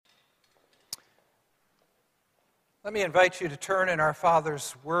Let me invite you to turn in our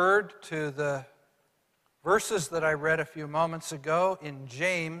Father's Word to the verses that I read a few moments ago in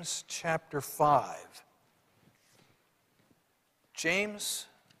James chapter 5. James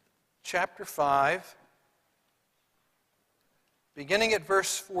chapter 5, beginning at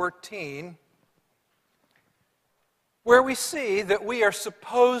verse 14, where we see that we are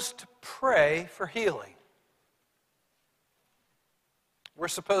supposed to pray for healing. We're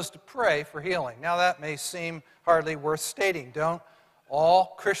supposed to pray for healing. Now that may seem hardly worth stating. Don't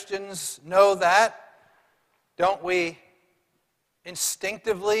all Christians know that? Don't we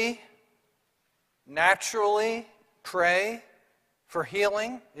instinctively, naturally pray for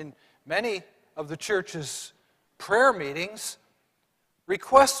healing? In many of the church's prayer meetings,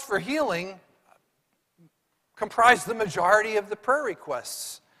 requests for healing comprise the majority of the prayer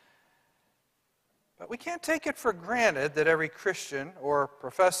requests. But we can't take it for granted that every Christian or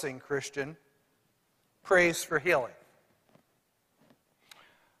professing Christian prays for healing.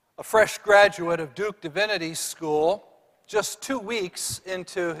 A fresh graduate of Duke Divinity School, just 2 weeks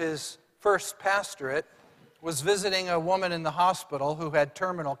into his first pastorate, was visiting a woman in the hospital who had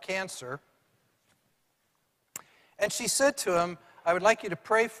terminal cancer. And she said to him, "I would like you to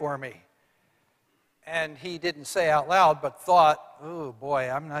pray for me." And he didn't say out loud, but thought, "Oh boy,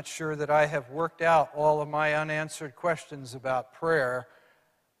 I'm not sure that I have worked out all of my unanswered questions about prayer.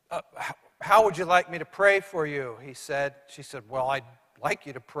 How would you like me to pray for you?" He said. She said, "Well, I'd like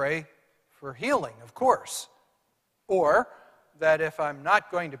you to pray for healing, of course. Or that if I'm not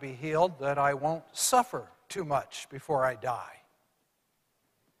going to be healed, that I won't suffer too much before I die."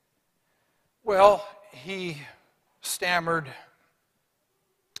 Well, he stammered,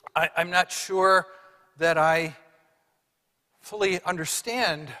 I'm not sure that I fully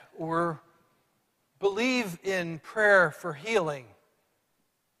understand or believe in prayer for healing.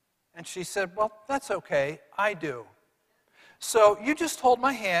 And she said, "Well, that's okay, I do. So you just hold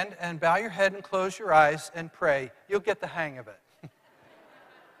my hand and bow your head and close your eyes and pray. You'll get the hang of it."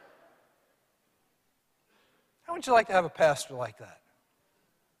 How would you like to have a pastor like that?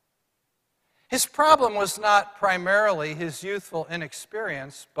 His problem was not primarily his youthful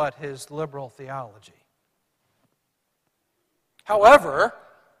inexperience, but his liberal theology. However,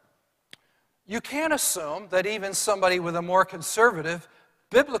 you can't assume that even somebody with a more conservative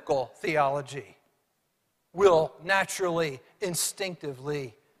biblical theology will naturally,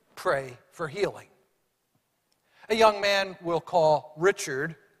 instinctively pray for healing. A young man we'll call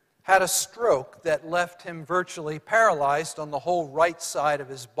Richard had a stroke that left him virtually paralyzed on the whole right side of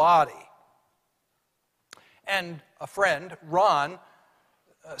his body. And a friend, Ron,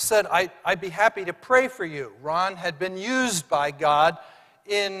 said, I'd be happy to pray for you. Ron had been used by God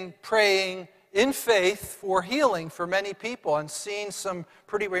in praying in faith for healing for many people and seen some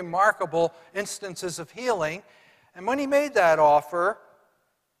pretty remarkable instances of healing. And when he made that offer,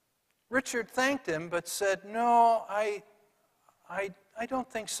 Richard thanked him but said, "No, I don't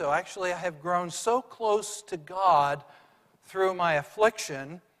think so. Actually, I have grown so close to God through my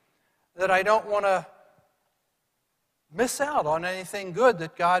affliction that I don't want to miss out on anything good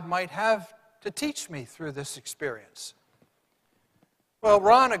that God might have to teach me through this experience." Well,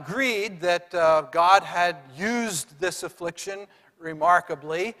 Ron agreed that God had used this affliction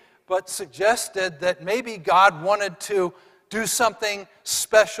remarkably, but suggested that maybe God wanted to do something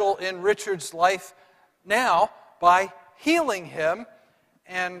special in Richard's life now by healing him.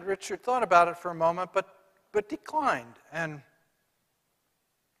 And Richard thought about it for a moment, but declined. And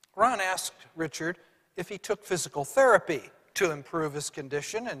Ron asked Richard if he took physical therapy to improve his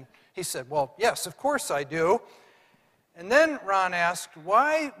condition, and he said, "Well, yes, of course I do." And then Ron asked,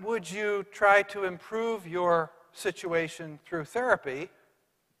 "Why would you try to improve your situation through therapy,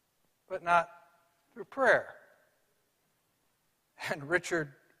 but not through prayer?" And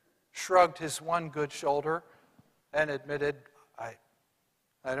Richard shrugged his one good shoulder and admitted, I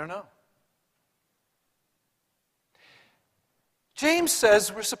don't know. James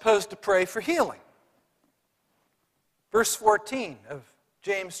says we're supposed to pray for healing. Verse 14 of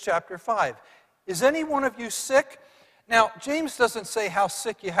James chapter 5. "Is any one of you sick?" Now, James doesn't say how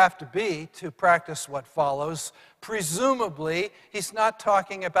sick you have to be to practice what follows. Presumably, he's not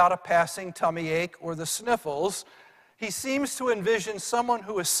talking about a passing tummy ache or the sniffles. He seems to envision someone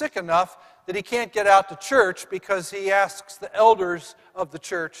who is sick enough that he can't get out to church because he asks the elders of the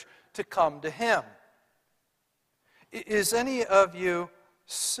church to come to him. "Is any of you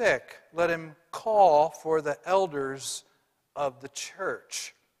sick? Let him call for the elders of the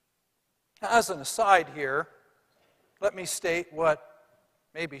church." Now, as an aside here, let me state what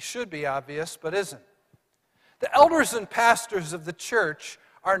maybe should be obvious but isn't. The elders and pastors of the church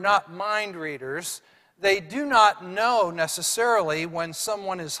are not mind readers. they do not know necessarily when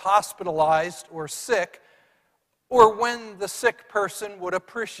someone is hospitalized or sick, or when the sick person would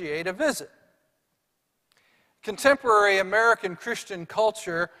appreciate a visit. Contemporary American Christian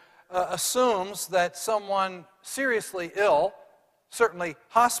culture assumes that someone seriously ill, certainly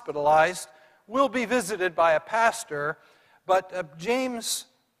hospitalized, will be visited by a pastor, but James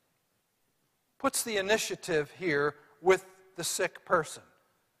puts the initiative here with the sick person.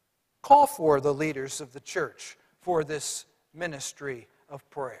 Call for the leaders of the church for this ministry of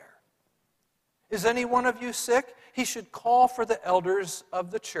prayer. Is any one of you sick? He should call for the elders of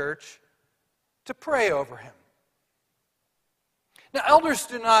the church to pray over him. Now, elders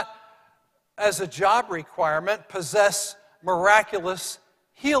do not, as a job requirement, possess miraculous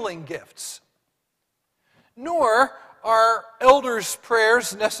healing gifts. Nor are elders'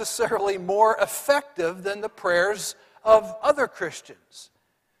 prayers necessarily more effective than the prayers of other Christians.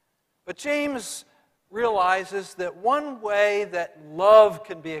 But James realizes that one way that love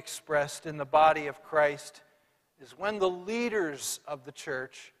can be expressed in the body of Christ is when the leaders of the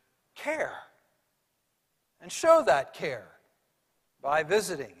church care and show that care by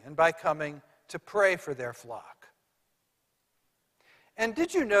visiting and by coming to pray for their flock. And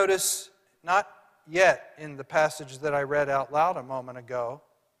did you notice, not yet in the passage that I read out loud a moment ago,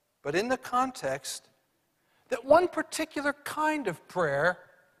 but in the context, that one particular kind of prayer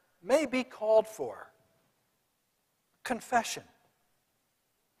may be called for? Confession.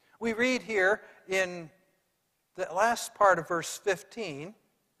 We read here in the last part of verse 15,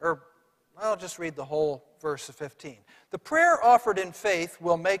 or I'll just read the whole verse of 15. The prayer offered in faith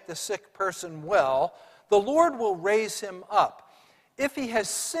will make the sick person well. The Lord will raise him up. If he has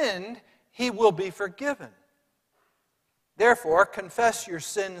sinned, he will be forgiven. Therefore, confess your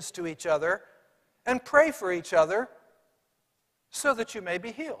sins to each other and pray for each other so that you may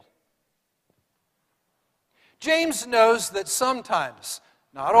be healed. James knows that sometimes,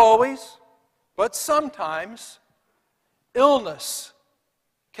 not always, but sometimes, illness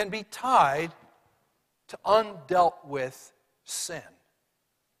can be tied to undealt with sin.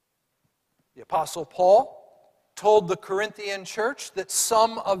 The Apostle Paul told the Corinthian church that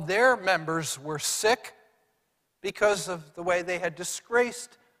some of their members were sick because of the way they had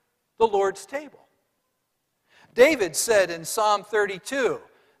disgraced the Lord's table. David said in Psalm 32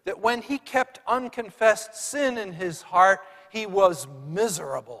 that when he kept unconfessed sin in his heart, he was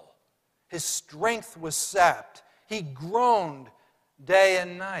miserable. His strength was sapped. He groaned day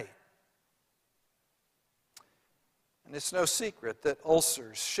and night. And it's no secret that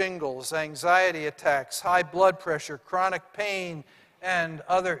ulcers, shingles, anxiety attacks, high blood pressure, chronic pain, and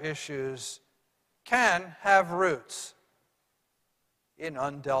other issues can have roots in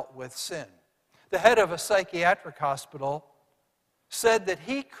undealt with sin. The head of a psychiatric hospital said that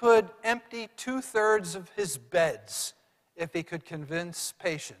he could empty 2/3 of his beds if he could convince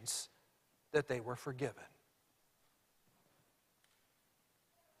patients that they were forgiven.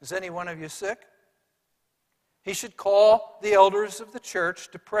 Is any one of you sick? He should call the elders of the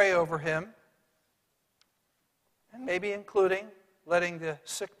church to pray over him, and maybe including letting the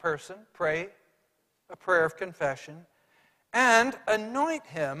sick person pray a prayer of confession, and anoint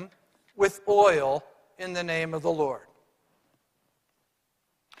him with oil in the name of the Lord.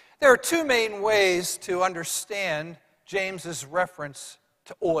 There are two main ways to understand James's reference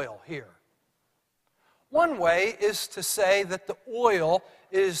to oil here. One way is to say that the oil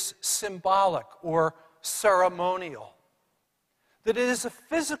is symbolic or ceremonial, that it is a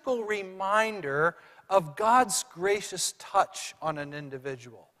physical reminder of God's gracious touch on an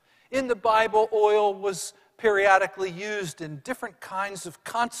individual. In the Bible, oil was periodically used in different kinds of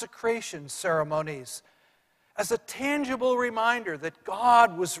consecration ceremonies as a tangible reminder that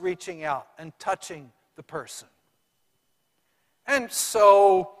God was reaching out and touching the person. And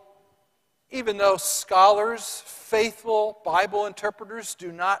so, even though scholars, faithful Bible interpreters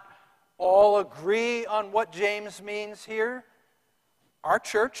do not all agree on what James means here, our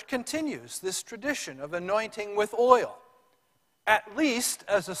church continues this tradition of anointing with oil, at least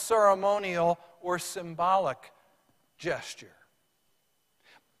as a ceremonial or symbolic gesture.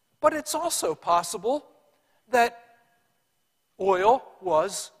 But it's also possible that oil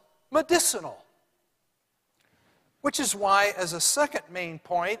was medicinal, which is why, as a second main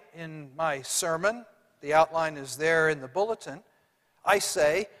point in my sermon, the outline is there in the bulletin, I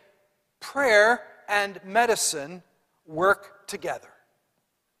say prayer and medicine work together.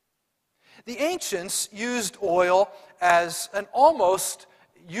 The ancients used oil as an almost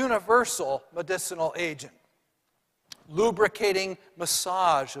universal medicinal agent, lubricating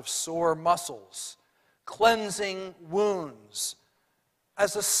massage of sore muscles, cleansing wounds,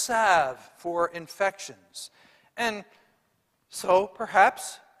 as a salve for infections. And so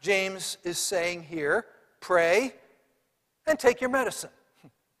perhaps James is saying here, pray and take your medicine.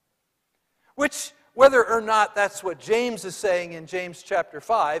 Which, whether or not that's what James is saying in James chapter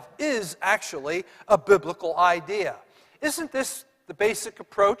 5, is actually a biblical idea. Isn't this the basic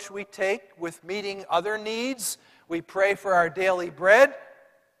approach we take with meeting other needs? We pray for our daily bread,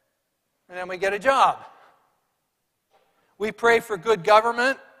 and then we get a job. We pray for good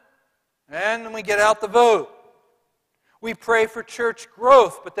government, and then we get out the vote. We pray for church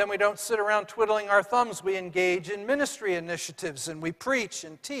growth, but then we don't sit around twiddling our thumbs. We engage in ministry initiatives, and we preach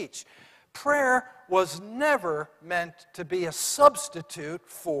and teach. Prayer was never meant to be a substitute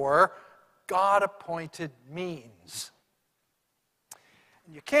for God-appointed means.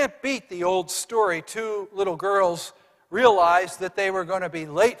 You can't beat the old story. Two little girls realized that they were going to be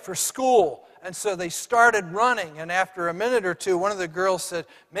late for school, and so they started running, and after a minute or two, one of the girls said,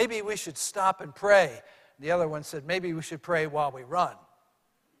 maybe we should stop and pray. The other one said, maybe we should pray while we run.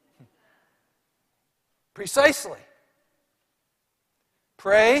 Precisely.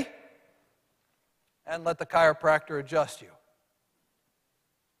 Pray and let the chiropractor adjust you.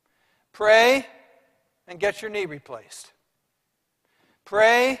 Pray and get your knee replaced.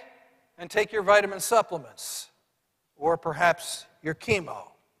 Pray and take your vitamin supplements, or perhaps your chemo.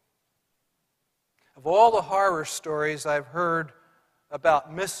 Of all the horror stories I've heard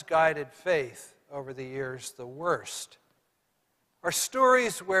about misguided faith over the years, the worst are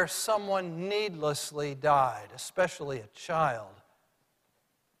stories where someone needlessly died, especially a child,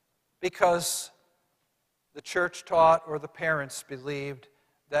 because the church taught or the parents believed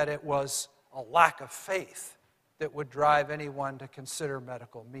that it was a lack of faith that would drive anyone to consider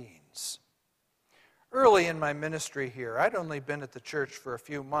medical means. Early in my ministry here, I'd only been at the church for a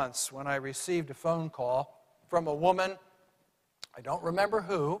few months when I received a phone call from a woman. I don't remember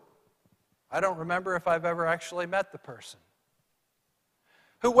who. I don't remember if I've ever actually met the person,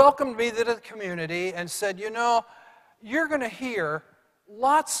 who welcomed me to the community and said, you know, you're going to hear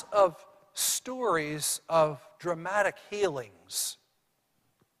lots of stories of dramatic healings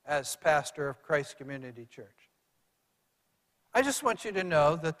as pastor of Christ Community Church. I just want you to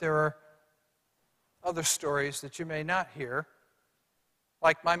know that there are other stories that you may not hear,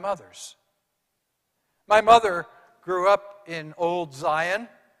 like my mother's. My mother grew up in Old Zion.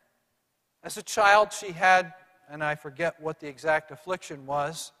 As a child, she had, and I forget what the exact affliction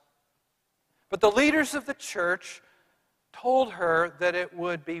was, but the leaders of the church told her that it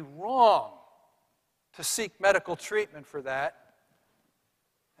would be wrong to seek medical treatment for that,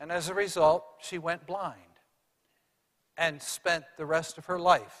 and as a result, she went blind and spent the rest of her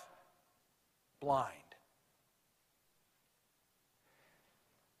life blind.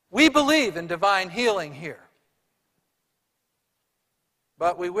 We believe in divine healing here,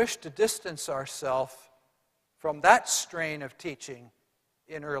 but we wish to distance ourselves from that strain of teaching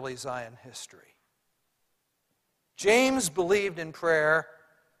in early Zion history. James believed in prayer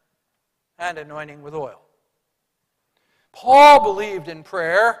and anointing with oil. Paul believed in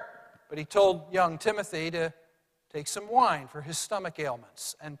prayer, but he told young Timothy to take some wine for his stomach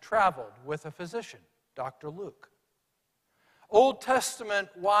ailments and traveled with a physician, Dr. Luke. Old Testament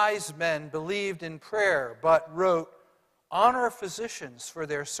wise men believed in prayer, but wrote, "Honor physicians for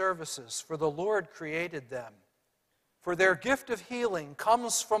their services, for the Lord created them. For their gift of healing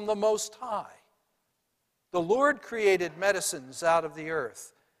comes from the Most High. The Lord created medicines out of the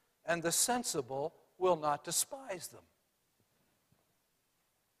earth, and the sensible will not despise them."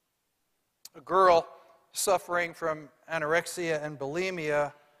 A girl suffering from anorexia and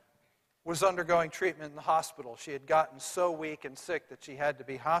bulimia was undergoing treatment in the hospital. She had gotten so weak and sick that she had to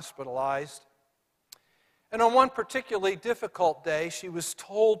be hospitalized. And on one particularly difficult day, she was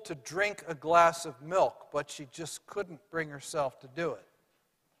told to drink a glass of milk, but she just couldn't bring herself to do it.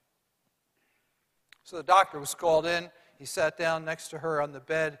 So the doctor was called in. He sat down next to her on the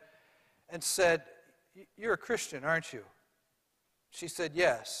bed and said, "You're a Christian, aren't you?" She said,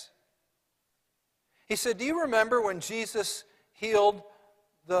 "Yes." He said, "Do you remember when Jesus healed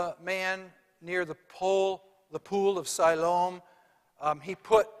the man near the pool of Siloam? He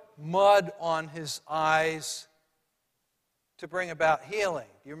put mud on his eyes to bring about healing.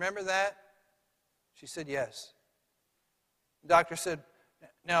 Do you remember that?" She said, "Yes." The doctor said,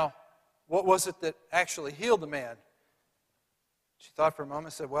 "Now, what was it that actually healed the man?" She thought for a moment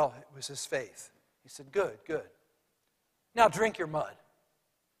and said, "Well, it was his faith." He said, "Good, good. Now drink your mud.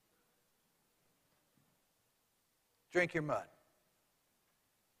 Drink your mud."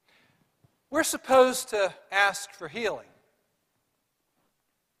 We're supposed to ask for healing.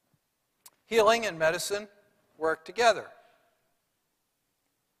 Healing and medicine work together.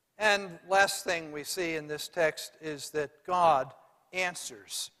 And last thing we see in this text is that God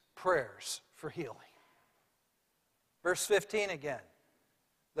answers prayers for healing. Verse 15 again.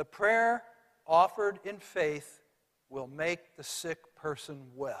 The prayer offered in faith will make the sick person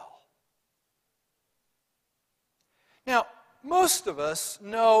well. Now, most of us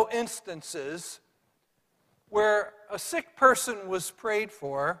know instances where a sick person was prayed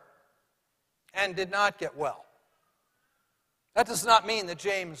for and did not get well. That does not mean that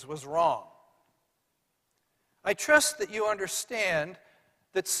James was wrong. I trust that you understand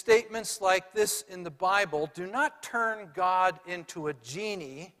that statements like this in the Bible do not turn God into a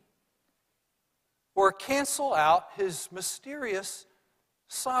genie or cancel out his mysterious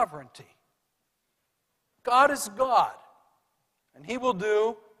sovereignty. God is God, and he will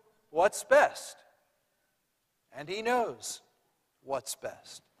do what's best, and he knows what's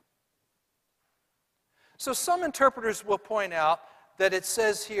best. So some interpreters will point out that it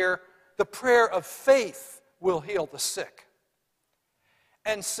says here, the prayer of faith will heal the sick.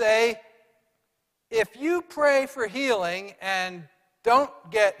 And say, if you pray for healing and don't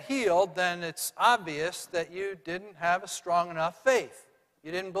get healed, then it's obvious that you didn't have a strong enough faith.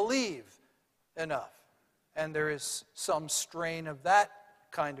 You didn't believe enough. And there is some strain of that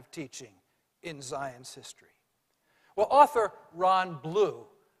kind of teaching in Zion's history. Well, author Ron Blue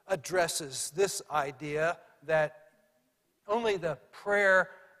addresses this idea that only the prayer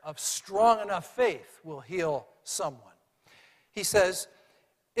of strong enough faith will heal someone. He says,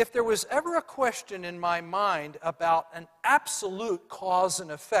 if there was ever a question in my mind about an absolute cause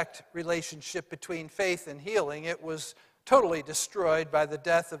and effect relationship between faith and healing, it was totally destroyed by the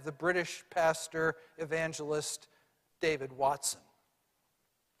death of the British pastor evangelist David Watson.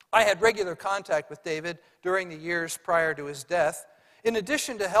 I had regular contact with David during the years prior to his death. In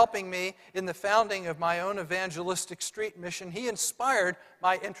addition to helping me in the founding of my own evangelistic street mission, he inspired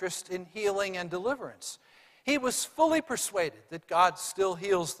my interest in healing and deliverance. He was fully persuaded that God still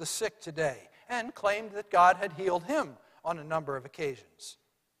heals the sick today and claimed that God had healed him on a number of occasions.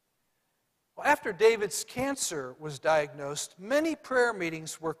 Well, after David's cancer was diagnosed, many prayer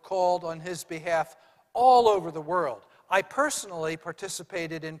meetings were called on his behalf all over the world. I personally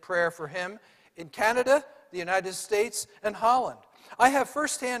participated in prayer for him in Canada, the United States, and Holland. I have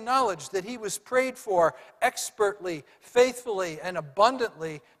firsthand knowledge that he was prayed for expertly, faithfully, and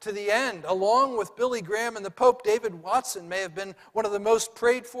abundantly to the end. Along with Billy Graham and the Pope, David Watson may have been one of the most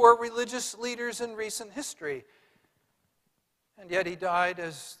prayed for religious leaders in recent history. And yet he died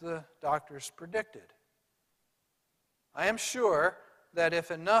as the doctors predicted. I am sure that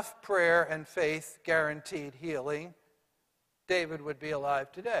if enough prayer and faith guaranteed healing, David would be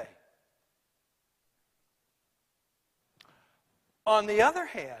alive today. On the other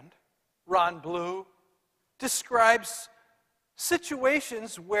hand, Ron Blue describes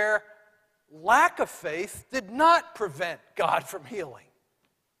situations where lack of faith did not prevent God from healing.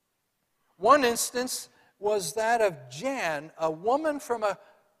 One instance was that of Jan, a woman from a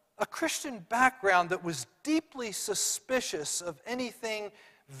Christian background that was deeply suspicious of anything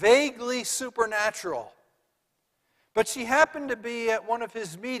vaguely supernatural. But she happened to be at one of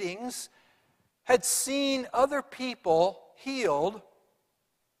his meetings, had seen other people healed,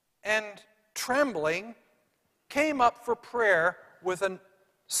 and trembling, came up for prayer with a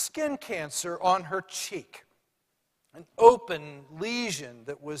skin cancer on her cheek. An open lesion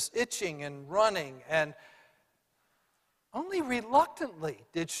that was itching and running, and only reluctantly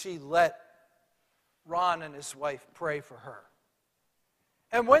did she let Ron and his wife pray for her.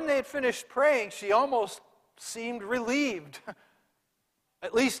 And when they had finished praying, she almost seemed relieved,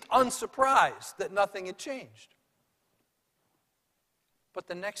 at least unsurprised that nothing had changed. But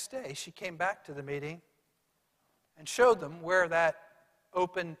the next day, she came back to the meeting and showed them where that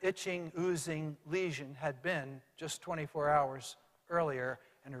open, itching, oozing lesion had been just 24 hours earlier,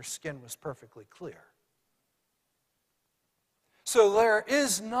 and her skin was perfectly clear. So there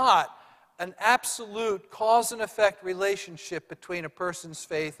is not an absolute cause and effect relationship between a person's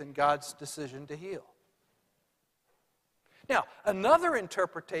faith and God's decision to heal. Now, another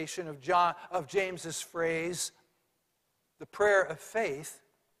interpretation of James's phrase, the prayer of faith,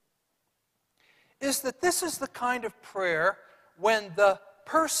 is that this is the kind of prayer when the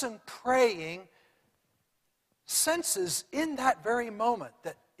person praying senses in that very moment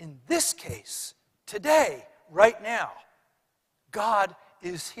that in this case, today, right now, God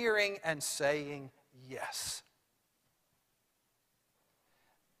is hearing and saying yes.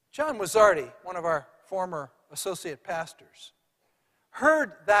 John Wazzardi, one of our former associate pastors,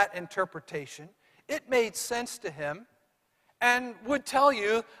 heard that interpretation. It made sense to him, and would tell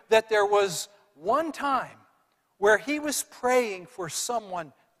you that there was one time where he was praying for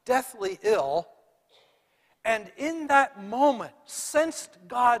someone deathly ill, and in that moment sensed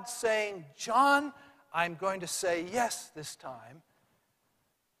God saying, John, I'm going to say yes this time.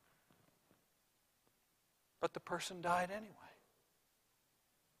 But the person died anyway.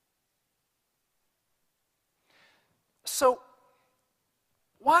 So,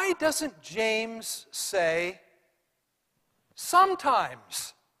 why doesn't James say,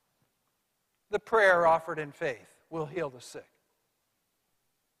 sometimes the prayer offered in faith will heal the sick?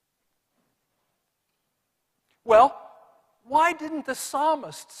 Well, why didn't the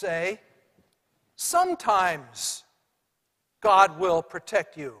psalmist say, sometimes God will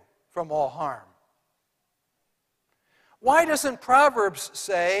protect you from all harm? Why doesn't Proverbs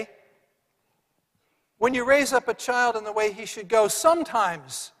say, when you raise up a child in the way he should go,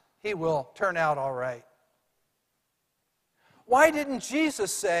 sometimes he will turn out all right? Why didn't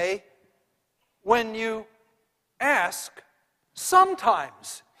Jesus say, when you ask,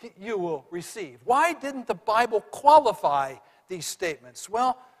 sometimes you will receive? Why didn't the Bible qualify these statements?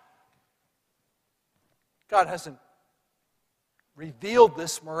 Well, God hasn't revealed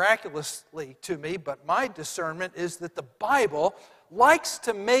this miraculously to me, but my discernment is that the Bible likes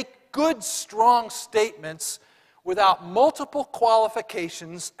to make good, strong statements without multiple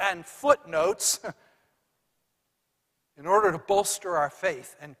qualifications and footnotes in order to bolster our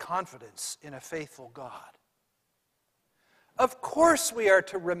faith and confidence in a faithful God. Of course we are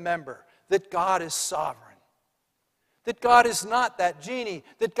to remember that God is sovereign, that God is not that genie,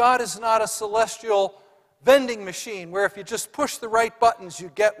 that God is not a celestial vending machine where if you just push the right buttons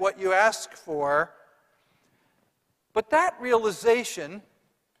you get what you ask for. But that realization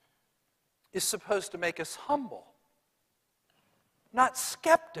is supposed to make us humble, not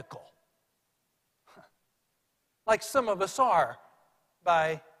skeptical, like some of us are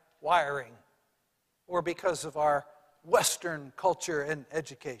by wiring or because of our Western culture and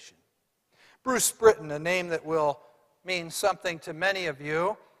education. Bruce Britton, a name that will mean something to many of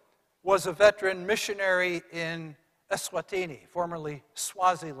you, was a veteran missionary in Eswatini, formerly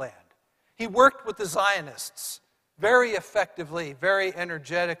Swaziland. He worked with the Zionists very effectively, very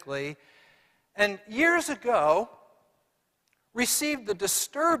energetically, and years ago received the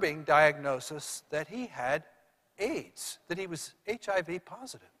disturbing diagnosis that he had AIDS, that he was HIV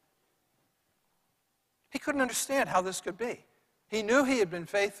positive. He couldn't understand how this could be. He knew he had been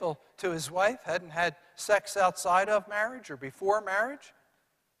faithful to his wife, hadn't had sex outside of marriage or before marriage.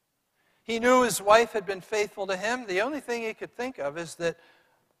 He knew his wife had been faithful to him. The only thing he could think of is that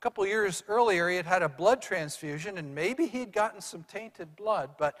a couple years earlier he had had a blood transfusion and maybe he'd gotten some tainted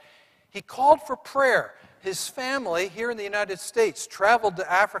blood, but he called for prayer. His family here in the United States traveled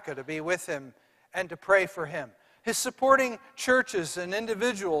to Africa to be with him and to pray for him. His supporting churches and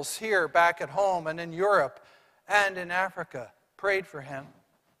individuals here back at home and in Europe and in Africa prayed for him.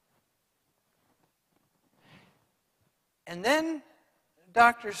 And then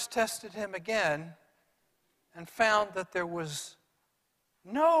doctors tested him again and found that there was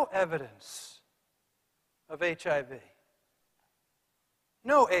no evidence of HIV,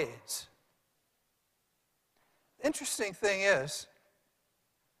 no AIDS. The interesting thing is,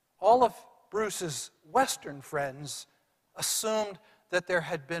 all of Bruce's Western friends assumed that there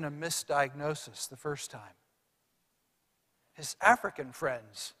had been a misdiagnosis the first time. His African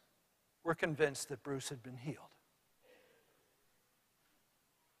friends were convinced that Bruce had been healed.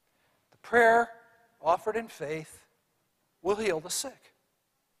 The prayer offered in faith will heal the sick.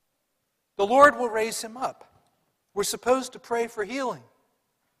 The Lord will raise him up. We're supposed to pray for healing.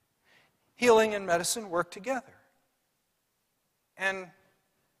 Healing and medicine work together. And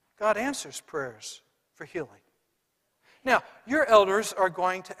God answers prayers for healing. Now, your elders are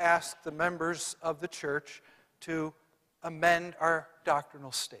going to ask the members of the church to amend our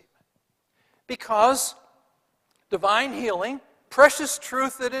doctrinal statement. Because divine healing, precious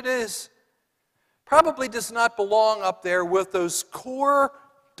truth that it is, probably does not belong up there with those core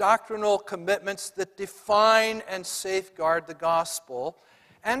doctrinal commitments that define and safeguard the gospel,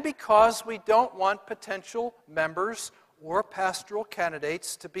 and because we don't want potential members or pastoral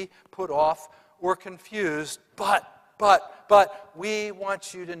candidates to be put off or confused, but we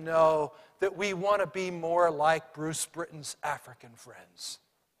want you to know that we want to be more like Bruce Britton's African friends.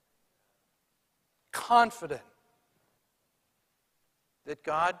 Confident that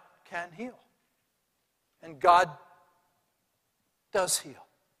God can heal. And God does heal.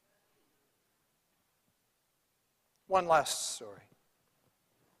 One last story.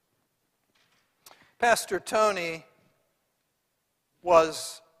 Pastor Tony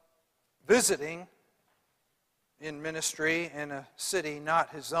was visiting in ministry in a city not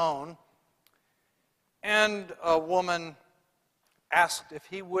his own, and a woman asked if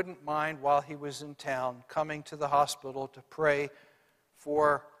he wouldn't mind, while he was in town, coming to the hospital to pray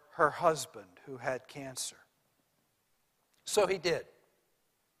for her husband who had cancer. So he did.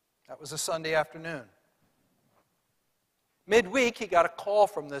 That was a Sunday afternoon. Midweek, he got a call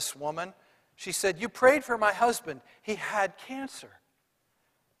from this woman. She said, "You prayed for my husband. He had cancer."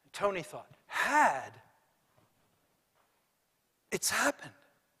 And Tony thought, "Had? It's happened."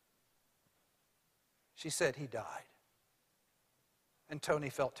 She said, "He died." And Tony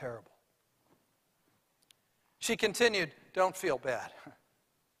felt terrible. She continued, "Don't feel bad.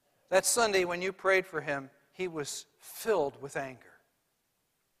 That Sunday when you prayed for him, he was filled with anger.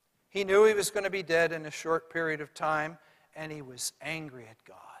 He knew he was going to be dead in a short period of time, and he was angry at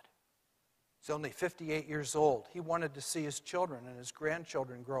God. He's only 58 years old. He wanted to see his children and his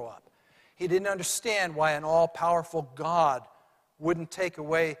grandchildren grow up. He didn't understand why an all-powerful God wouldn't take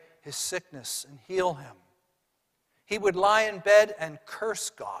away his sickness and heal him. He would lie in bed and curse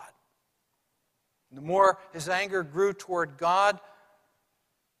God. And the more his anger grew toward God,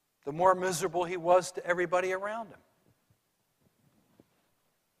 the more miserable he was to everybody around him.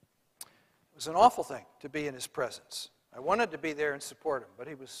 It was an awful thing to be in his presence. I wanted to be there and support him, but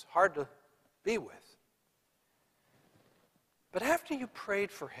he was hard to be with. But after you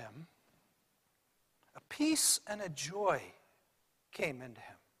prayed for him, a peace and a joy came into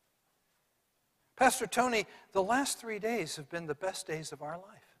him. Pastor Tony, the last 3 days have been the best days of our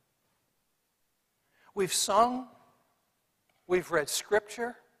life. We've sung, we've read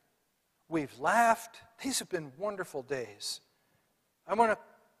scripture, we've laughed. These have been wonderful days. I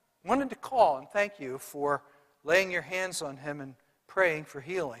wanted to call and thank you for laying your hands on him and praying for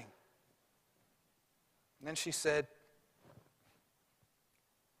healing." And then she said,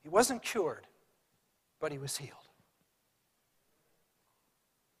 "He wasn't cured, but he was healed."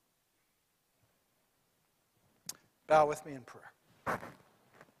 Bow with me in prayer.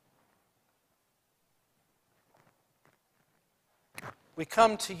 We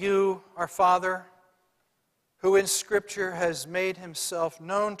come to you, our Father, who in Scripture has made himself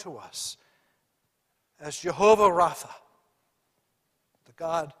known to us as Jehovah Rapha, the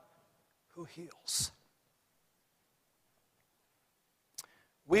God who heals.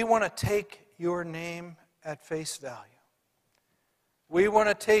 We want to take your name at face value. We want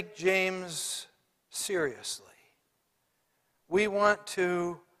to take James seriously. We want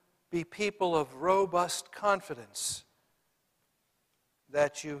to be people of robust confidence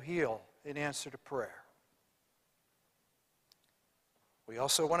that you heal in answer to prayer. We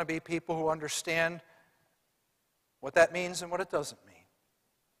also want to be people who understand what that means and what it doesn't mean.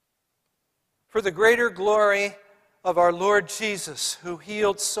 For the greater glory of our Lord Jesus, who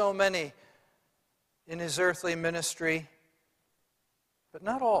healed so many in his earthly ministry, but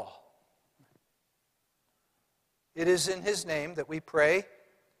not all. It is in his name that we pray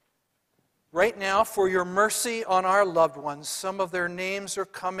right now for your mercy on our loved ones. Some of their names are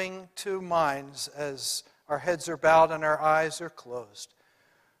coming to minds as our heads are bowed and our eyes are closed,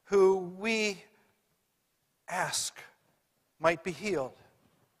 who we ask might be healed.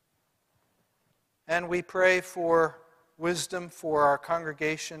 And we pray for wisdom for our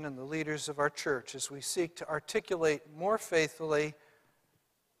congregation and the leaders of our church as we seek to articulate more faithfully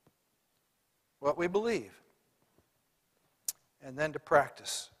what we believe, and then to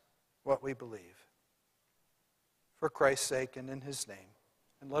practice what we believe. For Christ's sake and in his name.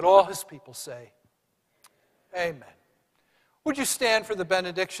 And let all his people say, Amen. Would you stand for the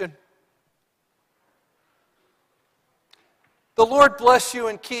benediction? The Lord bless you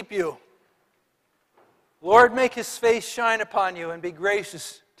and keep you. Lord, make his face shine upon you and be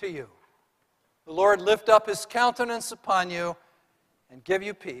gracious to you. The Lord lift up his countenance upon you and give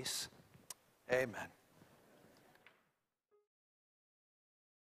you peace. Amen.